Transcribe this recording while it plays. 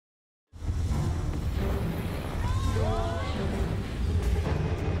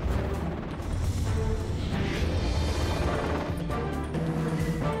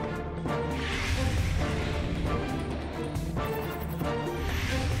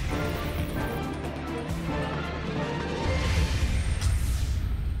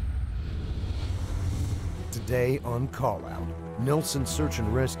Today on Callout, Nelson Search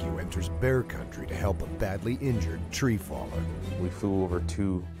and Rescue enters bear country to help a badly injured tree faller. We flew over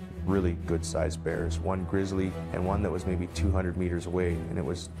two really good-sized bears, one grizzly and one that was maybe 200 meters away, and it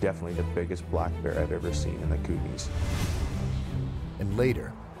was definitely the biggest black bear I've ever seen in the Kootenays. And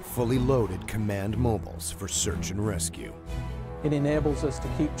later, fully loaded command mobiles for search and rescue. It enables us to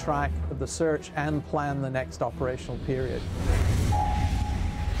keep track of the search and plan the next operational period.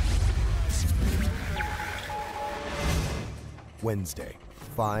 Wednesday,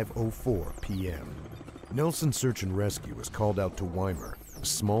 5:04 p.m. Nelson Search and Rescue is called out to Weimar, a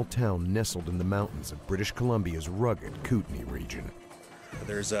small town nestled in the mountains of British Columbia's rugged Kootenay region.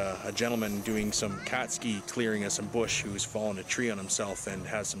 There's a gentleman doing some cat ski clearing of some bush who's fallen a tree on himself and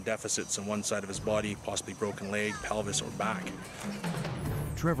has some deficits on one side of his body, possibly broken leg, pelvis, or back.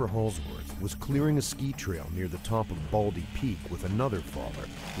 Trevor Halsworth was clearing a ski trail near the top of Baldy Peak with another faller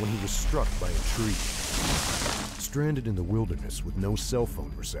when he was struck by a tree. Stranded in the wilderness with no cell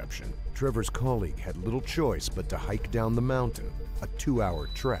phone reception, Trevor's colleague had little choice but to hike down the mountain, a 2-hour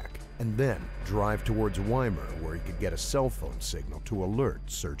trek, and then drive towards Weimar where he could get a cell phone signal to alert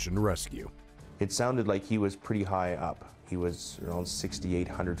search and rescue. It sounded like he was pretty high up. He was around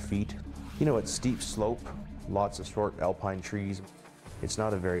 6,800 feet. You know, it's steep slope, lots of short alpine trees. It's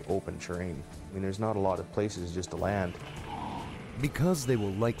not a very open terrain. I mean, there's not a lot of places just to land. Because they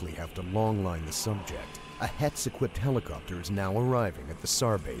will likely have to long-line the subject, a HETS-equipped helicopter is now arriving at the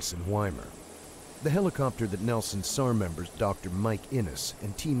SAR base in Weimar. The helicopter that Nelson SAR members Dr. Mike Innes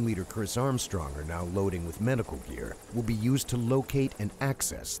and team leader Chris Armstrong are now loading with medical gear will be used to locate and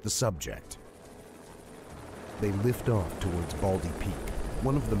access the subject. They lift off towards Baldy Peak,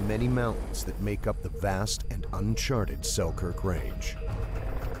 one of the many mountains that make up the vast and uncharted Selkirk Range.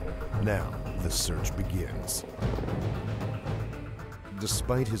 Now, the search begins.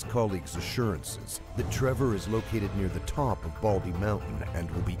 Despite his colleagues' assurances that Trevor is located near the top of Baldy Mountain and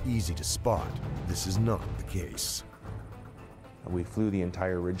will be easy to spot, this is not the case. We flew the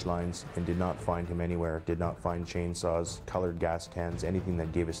entire ridgelines and did not find him anywhere, did not find chainsaws, colored gas cans, anything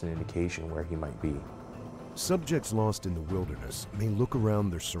that gave us an indication where he might be. Subjects lost in the wilderness may look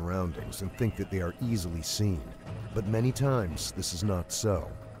around their surroundings and think that they are easily seen, but many times this is not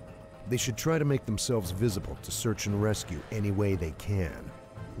so. They should try to make themselves visible to search and rescue any way they can.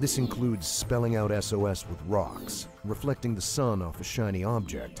 This includes spelling out SOS with rocks, reflecting the sun off a shiny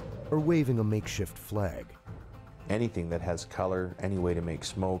object, or waving a makeshift flag. Anything that has color, any way to make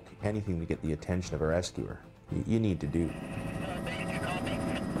smoke, anything to get the attention of a rescuer, you need to do.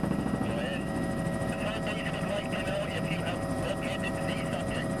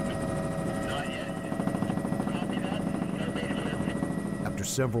 After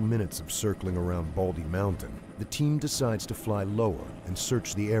several minutes of circling around Baldy Mountain, the team decides to fly lower and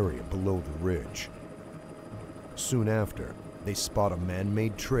search the area below the ridge. Soon after, they spot a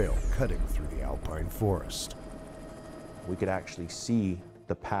man-made trail cutting through the alpine forest. We could actually see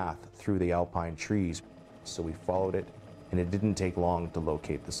the path through the alpine trees, so we followed it, and it didn't take long to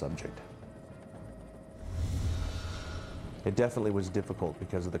locate the subject. It definitely was difficult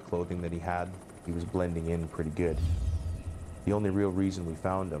because of the clothing that he had. He was blending in pretty good. The only real reason we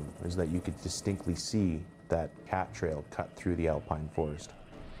found him is that you could distinctly see that cat trail cut through the alpine forest.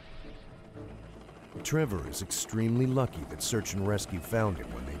 Trevor is extremely lucky that search and rescue found him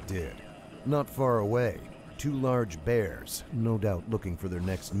when they did. Not far away, two large bears, no doubt looking for their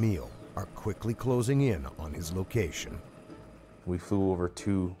next meal, are quickly closing in on his location. We flew over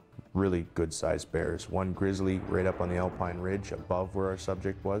two really good-sized bears, one grizzly right up on the alpine ridge above where our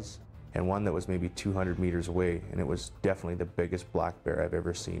subject was, and one that was maybe 200 meters away, and it was definitely the biggest black bear I've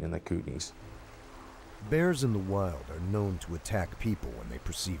ever seen in the Kootenays. Bears in the wild are known to attack people when they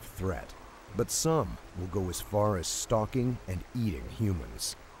perceive threat, but some will go as far as stalking and eating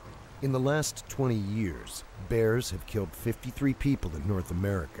humans. In the last 20 years, bears have killed 53 people in North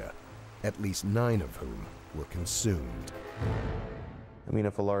America, at least 9 of whom were consumed. I mean,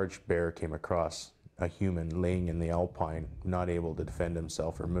 if a large bear came across a human laying in the alpine, not able to defend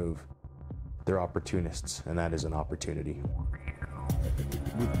himself or move, they're opportunists, and that is an opportunity.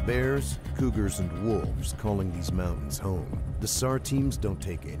 With bears, cougars, and wolves calling these mountains home, the SAR teams don't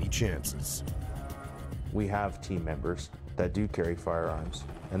take any chances. We have team members that do carry firearms,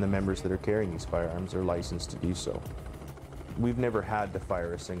 and the members that are carrying these firearms are licensed to do so. We've never had to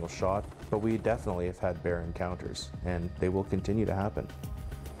fire a single shot, but we definitely have had bear encounters, and they will continue to happen.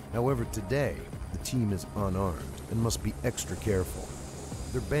 However, today, the team is unarmed and must be extra careful.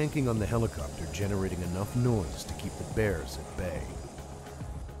 They're banking on the helicopter generating enough noise to keep the bears at bay.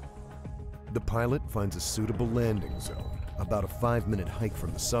 The pilot finds a suitable landing zone, about a 5-minute hike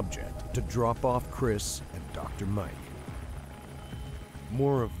from the subject, to drop off Chris and Dr. Mike.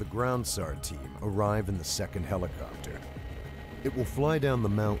 More of the ground SAR team arrive in the second helicopter. It will fly down the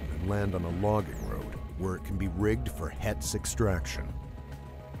mountain and land on a logging road where it can be rigged for HETS extraction.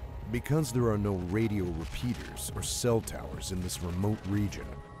 Because there are no radio repeaters or cell towers in this remote region,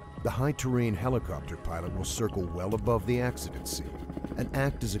 the high-terrain helicopter pilot will circle well above the accident scene and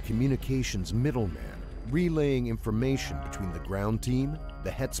act as a communications middleman, relaying information between the ground team,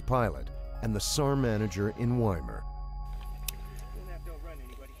 the HETS pilot, and the SAR manager in Weimar.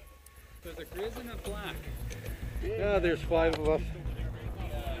 There's a grizz and a black. Yeah, there's 5 of us.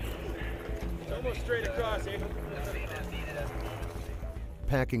 It's almost straight across, eh?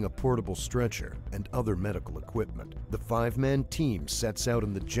 Packing a portable stretcher and other medical equipment, the 5-man team sets out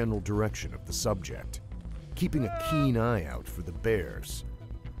in the general direction of the subject, keeping a keen eye out for the bears.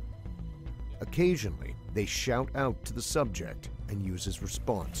 Occasionally, they shout out to the subject and use his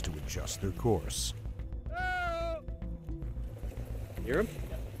response to adjust their course. Hear him?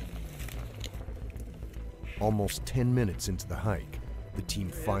 Almost 10 minutes into the hike, the team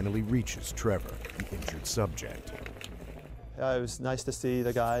finally reaches Trevor, the injured subject. It was nice to see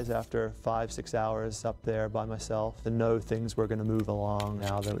the guys after 5-6 hours up there by myself and know things were going to move along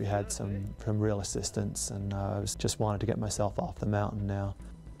now that we had some real assistance, and I just wanted to get myself off the mountain now.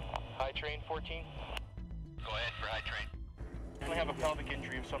 High train 14. Go ahead for high train. We have a pelvic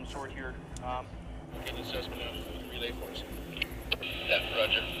injury of some sort here. Get an assessment of the relay force. Yeah,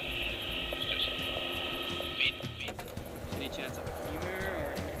 roger. Feet. Any chance of a femur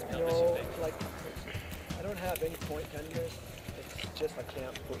or it's No, pelvis? like, I don't have any point tenderness. It's just I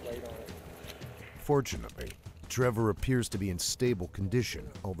can't put weight on it. Fortunately, Trevor appears to be in stable condition,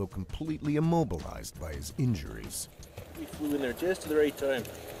 although completely immobilized by his injuries. We flew in there just at the right time.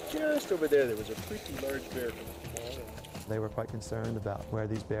 Just over there was a pretty large bear. They were quite concerned about where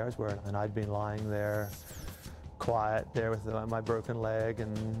these bears were, and I'd been lying there quiet there with my broken leg,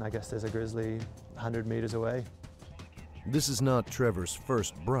 and I guess there's a grizzly 100 meters away. This is not Trevor's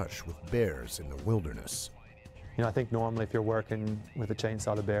first brush with bears in the wilderness. You know, I think normally if you're working with a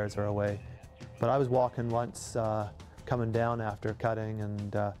chainsaw, the bears are away. But I was walking once, coming down after cutting,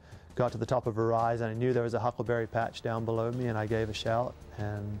 and got to the top of a rise, and I knew there was a huckleberry patch down below me, and I gave a shout,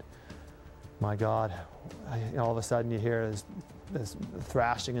 and my God, all of a sudden you hear this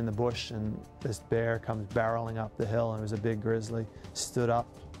thrashing in the bush, and this bear comes barreling up the hill, and it was a big grizzly. Stood up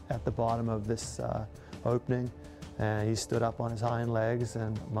at the bottom of this opening, and he stood up on his hind legs,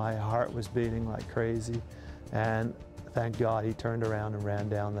 and my heart was beating like crazy. And thank God he turned around and ran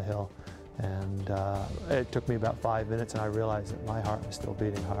down the hill. And it took me about 5 minutes, and I realized that my heart was still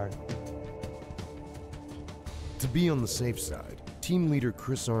beating hard. To be on the safe side, team leader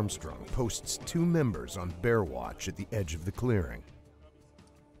Chris Armstrong posts 2 members on bear watch at the edge of the clearing.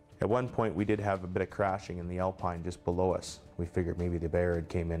 At one point we did have a bit of crashing in the alpine just below us. We figured maybe the bear had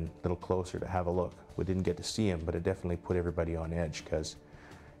came in a little closer to have a look. We didn't get to see him, but it definitely put everybody on edge because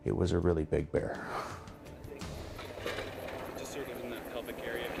it was a really big bear. Just sort of in that pelvic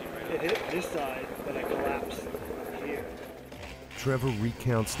area, came right It hit this side, then it collapsed here. Trevor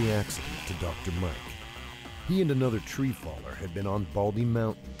recounts the accident to Dr. Mike. He and another tree faller had been on Baldy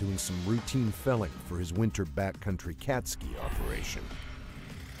Mountain doing some routine felling for his winter backcountry cat ski operation.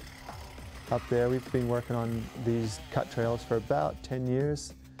 Up there, we've been working on these cut trails for about 10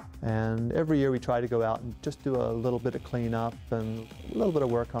 years. And every year we try to go out and just do a little bit of cleanup and a little bit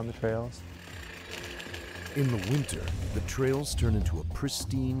of work on the trails. In the winter, the trails turn into a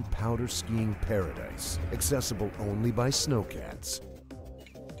pristine powder skiing paradise, accessible only by snowcats.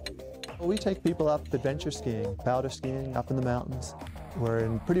 We take people up adventure skiing, powder skiing up in the mountains. We're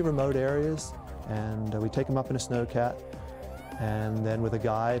in pretty remote areas, and we take them up in a snowcat, and then with a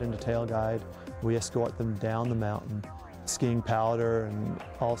guide and a tail guide, we escort them down the mountain, skiing powder and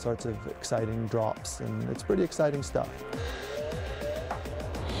all sorts of exciting drops, and it's pretty exciting stuff.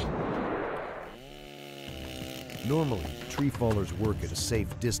 Normally, tree fallers work at a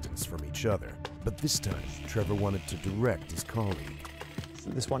safe distance from each other, but this time, Trevor wanted to direct his colleague.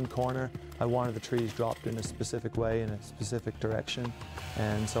 This one corner, I wanted the trees dropped in a specific way, in a specific direction,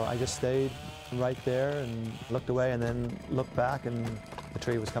 and so I just stayed right there and looked away and then looked back, and the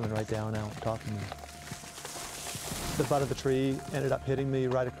tree was coming right down on top of me. The butt of the tree ended up hitting me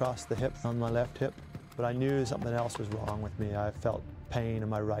right across the hip on my left hip, but I knew something else was wrong with me. I felt pain in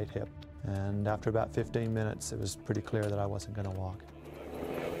my right hip, and after about 15 minutes, it was pretty clear that I wasn't going to walk.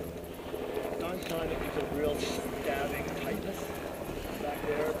 Sometimes it was a real stabbing tightness back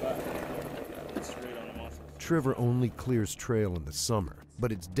there, but it's straight on the muscles. Trevor only clears trail in the summer,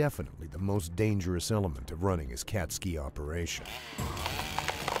 but it's definitely the most dangerous element of running his cat ski operation.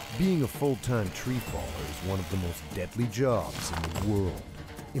 Being a full-time tree faller is one of the most deadly jobs in the world.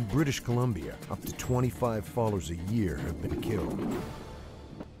 In British Columbia, up to 25 fallers a year have been killed.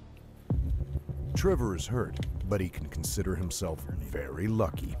 Trevor is hurt, but he can consider himself very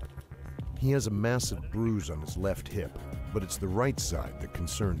lucky. He has a massive bruise on his left hip, but it's the right side that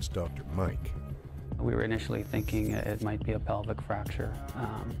concerns Dr. Mike. We were initially thinking it might be a pelvic fracture,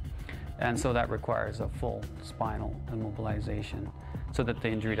 and so that requires a full spinal immobilization so that the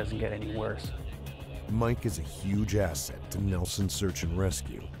injury doesn't get any worse. Mike is a huge asset to Nelson Search and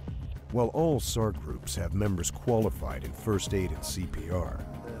Rescue. While all SAR groups have members qualified in first aid and CPR,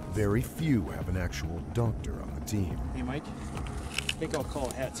 very few have an actual doctor on the team. Hey Mike, I think I'll call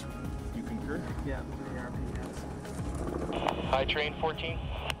Hetz. You concur? Yeah, we are Hetz. High train 14.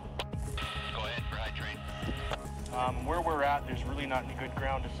 Go ahead for high train. Where we're at, there's really not any good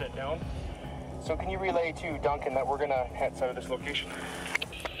ground to sit down. So can you relay to Duncan that we're gonna Hetz out of this location?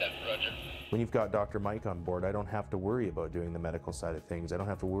 Yeah, roger. When you've got Dr. Mike on board, I don't have to worry about doing the medical side of things. I don't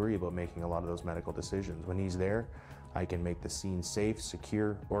have to worry about making a lot of those medical decisions. When he's there, I can make the scene safe,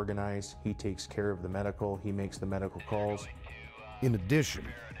 secure, organized. He takes care of the medical, he makes the medical calls. In addition,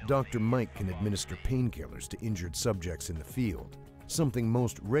 Dr. Mike can administer painkillers to injured subjects in the field, something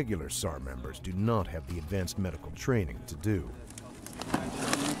most regular SAR members do not have the advanced medical training to do.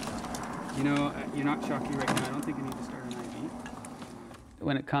 You know, you're not shocky right now. I don't think you need to start an IV.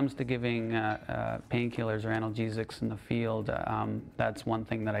 When it comes to giving painkillers or analgesics in the field, that's one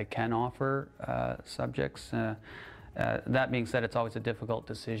thing that I can offer subjects. That being said, it's always a difficult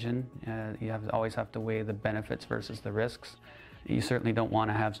decision. You always have to weigh the benefits versus the risks. You certainly don't want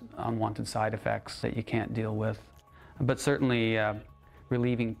to have unwanted side effects that you can't deal with. But certainly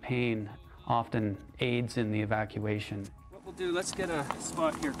relieving pain often aids in the evacuation. What we'll do, let's get a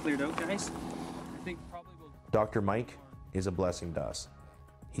spot here cleared out, guys. I think probably we'll... Dr. Mike is a blessing to us.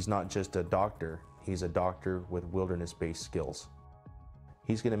 He's not just a doctor, he's a doctor with wilderness-based skills.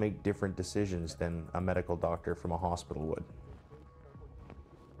 He's going to make different decisions than a medical doctor from a hospital would.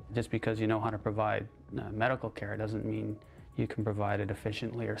 Just because you know how to provide medical care doesn't mean you can provide it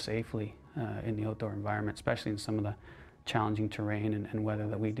efficiently or safely in the outdoor environment, especially in some of the challenging terrain and weather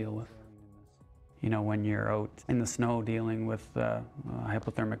that we deal with. You know, when you're out in the snow dealing with a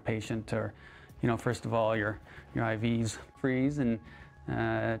hypothermic patient, or, you know, first of all, your IVs freeze, and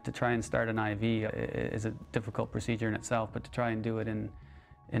to try and start an IV is a difficult procedure in itself, but to try and do it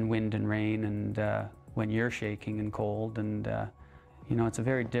in wind and rain and when you're shaking and cold, and you know, it's a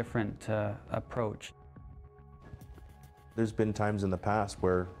very different approach. There's been times in the past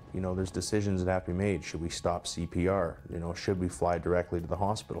where, you know, there's decisions that have to be made. Should we stop CPR? You know, should we fly directly to the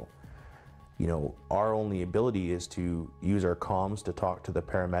hospital? You know, our only ability is to use our comms to talk to the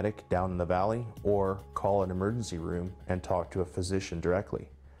paramedic down in the valley, or call an emergency room and talk to a physician directly.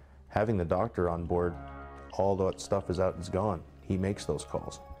 Having the doctor on board, all that stuff is out and is gone. He makes those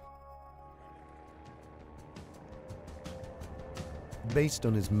calls. Based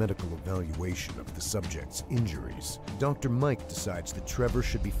on his medical evaluation of the subject's injuries, Dr. Mike decides that Trevor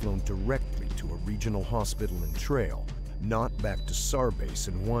should be flown directly to a regional hospital in Trail, not back to SAR base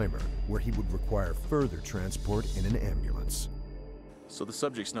in Weimar, where he would require further transport in an ambulance. So the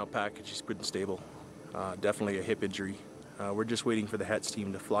subject's now packaged, he's good and stable. Definitely a hip injury. We're just waiting for the HETS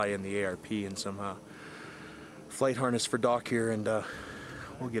team to fly in the ARP and some flight harness for Doc here, and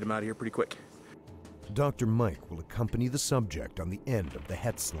we'll get him out of here pretty quick. Dr. Mike will accompany the subject on the end of the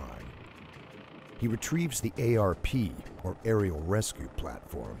HETS line. He retrieves the ARP, or Aerial Rescue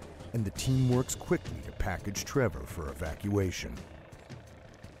Platform, and the team works quickly to package Trevor for evacuation.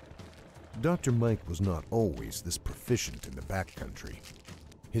 Dr. Mike was not always this proficient in the backcountry.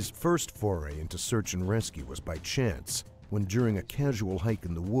 His first foray into search and rescue was by chance, when during a casual hike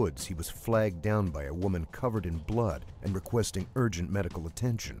in the woods he was flagged down by a woman covered in blood and requesting urgent medical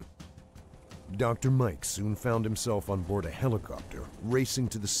attention. Dr. Mike soon found himself on board a helicopter, racing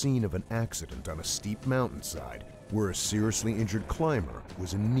to the scene of an accident on a steep mountainside where a seriously injured climber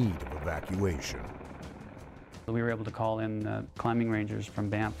was in need of evacuation. We were able to call in climbing rangers from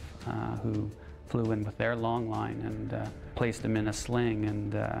Banff who flew in with their long line and placed him in a sling,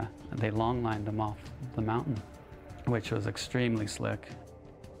 and they long lined him off the mountain, which was extremely slick.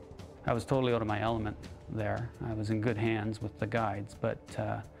 I was totally out of my element there. I was in good hands with the guides, but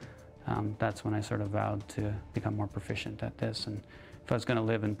that's when I sort of vowed to become more proficient at this. And if I was going to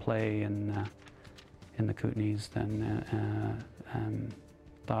live and play in the Kootenays, then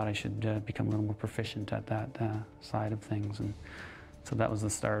thought I should become a little more proficient at that side of things. And so that was the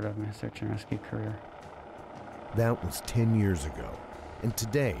start of my search and rescue career. That was 10 years ago, and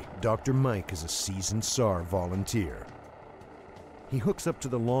today Dr. Mike is a seasoned SAR volunteer. He hooks up to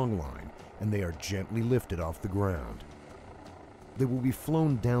the long line, and they are gently lifted off the ground. They will be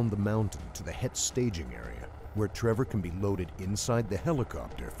flown down the mountain to the Het staging area, where Trevor can be loaded inside the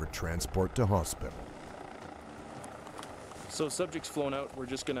helicopter for transport to hospital. So subject's flown out. We're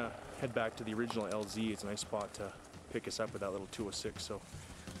just gonna head back to the original LZ. It's a nice spot to pick us up with that little 206. So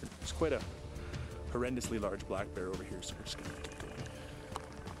it's quite a horrendously large black bear over here. So we're just gonna...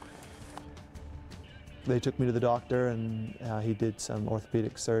 They took me to the doctor, and he did some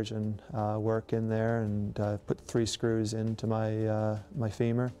orthopedic surgeon work in there, and put 3 screws into my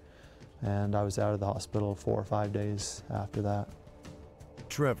femur, and I was out of the hospital 4 or 5 days after that.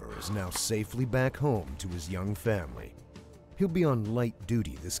 Trevor is now safely back home to his young family. He'll be on light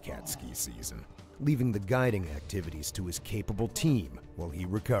duty this cat ski season, leaving the guiding activities to his capable team while he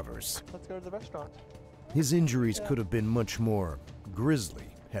recovers. Let's go to the restaurant. His injuries could have been much more grisly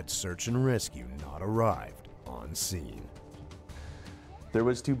had search and rescue not arrived on scene. There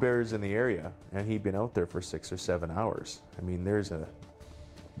was 2 bears in the area, and he'd been out there for 6 or 7 hours. I mean, there's a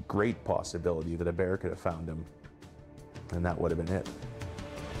great possibility that a bear could have found him, and that would have been it.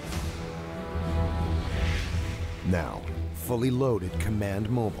 Now, fully loaded command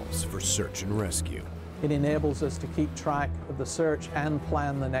mobiles for search and rescue. It enables us to keep track of the search and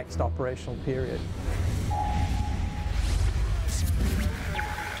plan the next operational period.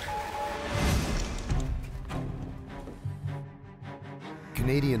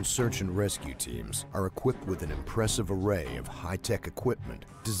 Canadian search and rescue teams are equipped with an impressive array of high-tech equipment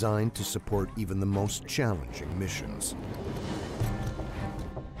designed to support even the most challenging missions.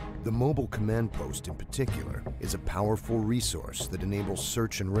 The mobile command post in particular is a powerful resource that enables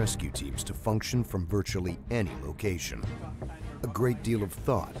search and rescue teams to function from virtually any location. A great deal of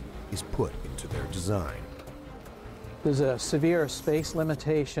thought is put into their design. There's a severe space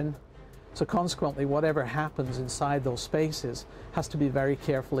limitation, so consequently whatever happens inside those spaces has to be very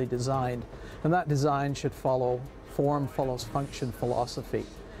carefully designed, and that design should follow form follows function philosophy,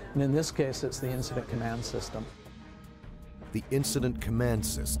 and in this case it's the incident command system. The incident command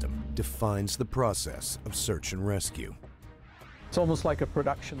system defines the process of search and rescue. It's almost like a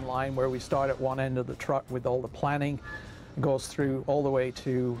production line where we start at one end of the truck with all the planning, goes through all the way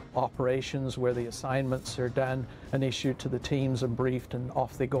to operations where the assignments are done and issued to the teams and briefed, and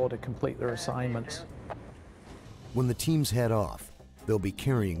off they go to complete their assignments. When the teams head off, they'll be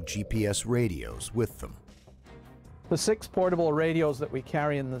carrying GPS radios with them. The 6 portable radios that we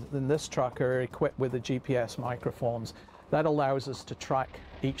carry in this truck are equipped with the GPS microphones. That allows us to track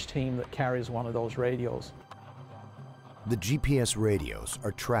each team that carries one of those radios. The GPS radios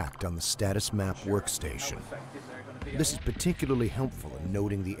are tracked on the status map workstation. This is particularly helpful in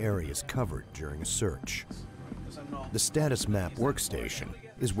noting the areas covered during a search. The status map workstation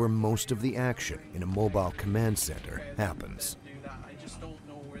is where most of the action in a mobile command center happens.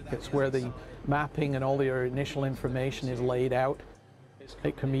 It's where the mapping and all your initial information is laid out.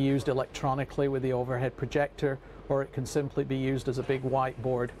 It can be used electronically with the overhead projector, or it can simply be used as a big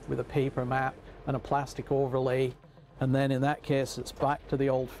whiteboard with a paper map and a plastic overlay. And then in that case, it's back to the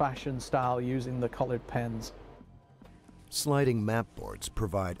old-fashioned style using the colored pens. Sliding map boards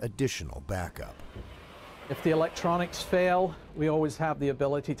provide additional backup. If the electronics fail, we always have the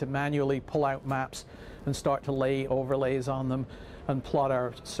ability to manually pull out maps and start to lay overlays on them and plot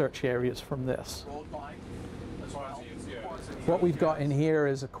our search areas from this. What we've got in here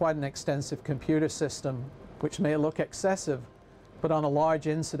is quite an extensive computer system, which may look excessive, but on a large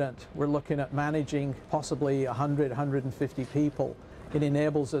incident, we're looking at managing possibly 100, 150 people. It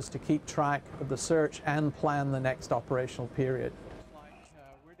enables us to keep track of the search and plan the next operational period.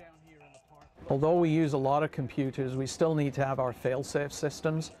 Although we use a lot of computers, we still need to have our fail-safe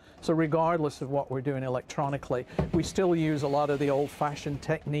systems. So regardless of what we're doing electronically, we still use a lot of the old-fashioned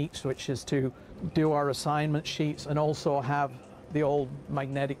techniques, which is to do our assignment sheets and also have the old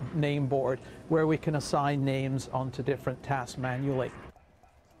magnetic name board where we can assign names onto different tasks manually.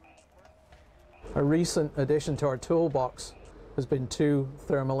 A recent addition to our toolbox has been 2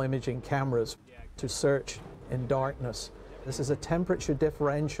 thermal imaging cameras to search in darkness. This is a temperature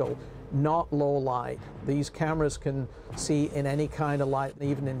differential, not low light. These cameras can see in any kind of light,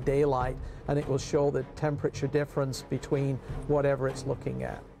 even in daylight, and it will show the temperature difference between whatever it's looking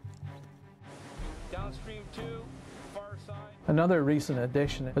at. Downstream 2, far side. Another recent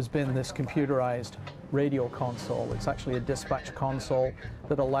addition has been this computerized radio console. It's actually a dispatch console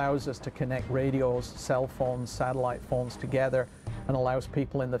that allows us to connect radios, cell phones, satellite phones together, and allows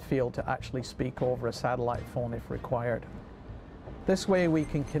people in the field to actually speak over a satellite phone if required. This way we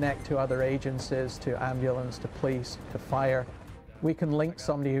can connect to other agencies, to ambulance, to police, to fire. We can link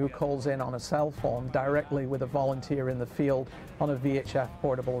somebody who calls in on a cell phone directly with a volunteer in the field on a VHF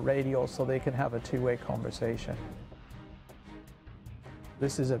portable radio so they can have a two-way conversation.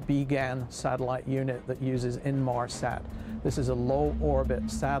 This is a BGAN satellite unit that uses Inmarsat. This is a low-orbit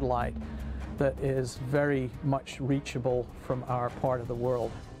satellite that is very much reachable from our part of the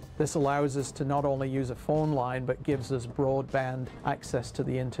world. This allows us to not only use a phone line, but gives us broadband access to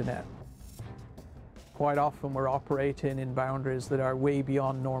the internet. Quite often we're operating in boundaries that are way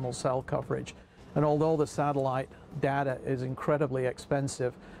beyond normal cell coverage. And although the satellite data is incredibly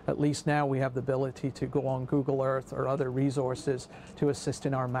expensive, at least now we have the ability to go on Google Earth or other resources to assist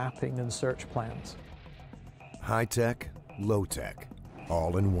in our mapping and search plans. High tech, low tech,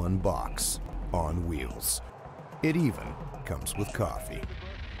 all in one box, on wheels. It even comes with coffee.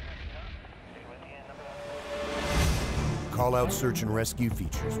 Callout Search and Rescue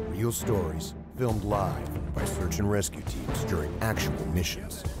features real stories filmed live by search and rescue teams during actual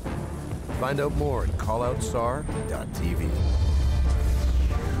missions. Find out more at calloutsar.tv.